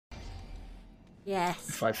Yes.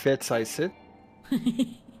 If I fits, I sit.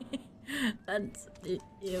 That's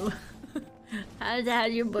you.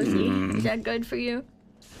 How's your pussy? Is that good for you?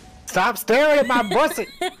 Stop staring at my pussy!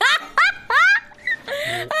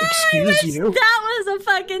 Excuse you. That was a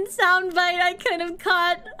fucking soundbite I could have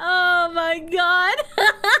caught. Oh my god.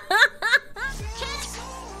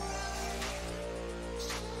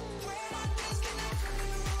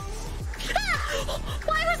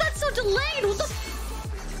 Why was that so delayed? What the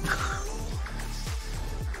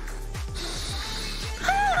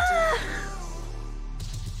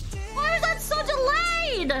Why was that so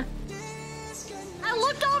delayed? I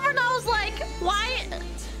looked over and I was like, why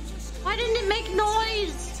didn't it make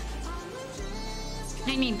noise?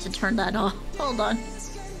 I need to turn that off. Hold on.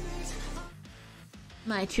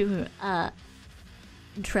 My to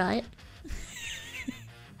try it.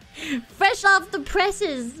 Fresh off the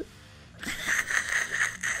presses.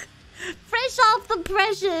 Fresh off the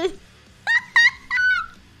presses.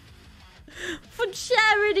 For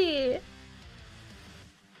charity.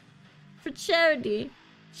 For charity.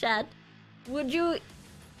 Chat. Would you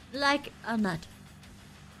like a nut?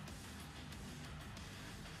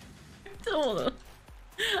 I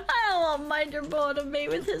don't want my Jerboa to mate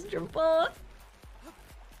with his Jerboa.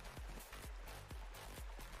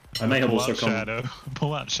 I may have also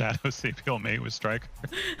pull out Shadow, see if he'll mate with Striker.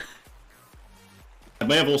 I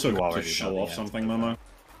may have also got to show off something, Momo.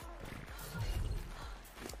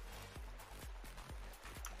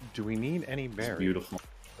 Do we need any berries? Beautiful.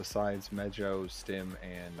 Besides Mejo, Stim,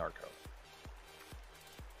 and Narco.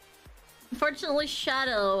 Unfortunately,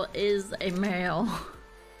 Shadow is a male.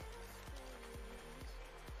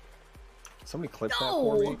 Somebody clip that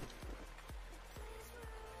for me.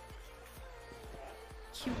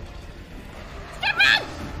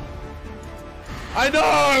 I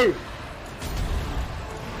know!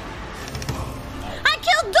 I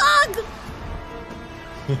killed Doug!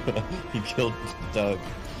 You killed Doug.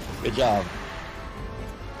 Good job.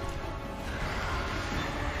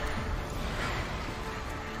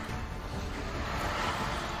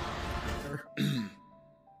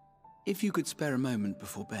 If you could spare a moment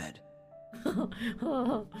before bed.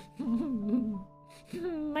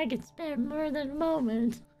 I could spare more than a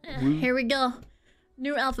moment. Here we go.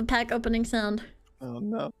 New alpha pack opening sound. Oh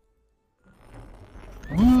no.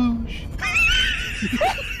 Whoosh.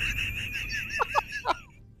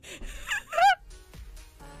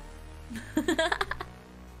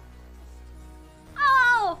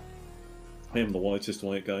 Oh! I am the whitest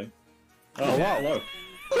white guy. Oh, wow, hello.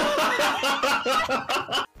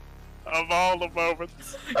 Of all the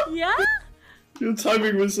moments. Yeah? Your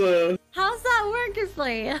timing was, How's that working for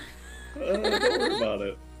you? don't worry about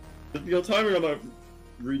it. Your timing on that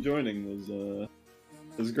rejoining was,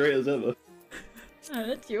 as great as ever. Oh,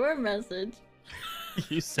 that's your message.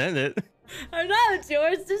 You sent it. I know, it's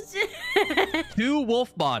yours to shit. To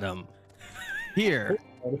Wolf Bottom. Here.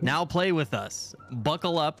 Now play with us.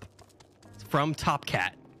 Buckle up from Top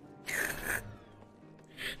Cat.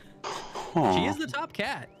 Huh. She is the top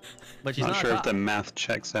cat. But she's not not sure top. if the math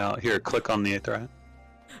checks out. Here, click on the threat.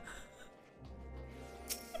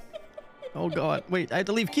 Oh god. Wait, I had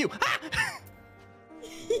to leave Q. Ah!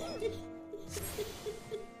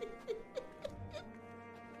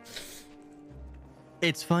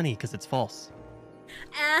 It's funny because it's false.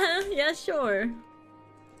 Yeah, sure.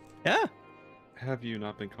 Yeah. Have you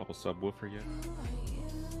not been called a subwoofer yet?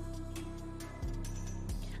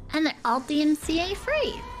 And they're all DMCA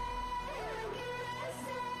free.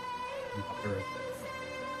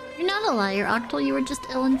 You're not a liar, Octal. You were just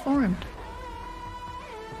ill-informed.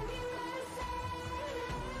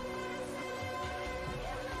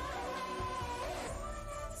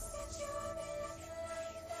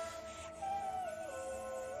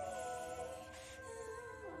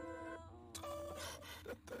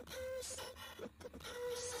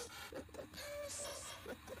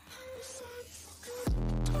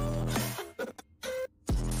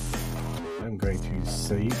 I'm going to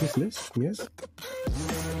save this list, yes?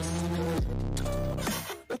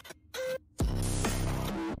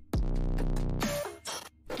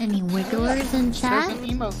 Any wigglers in chat? There's an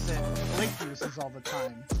emo that Blake uses all the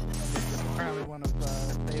time. It's apparently one of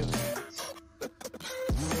Theo's favorites.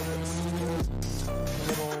 A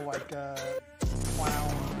little, like,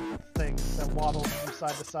 clown thing that waddles from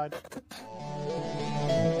side to side.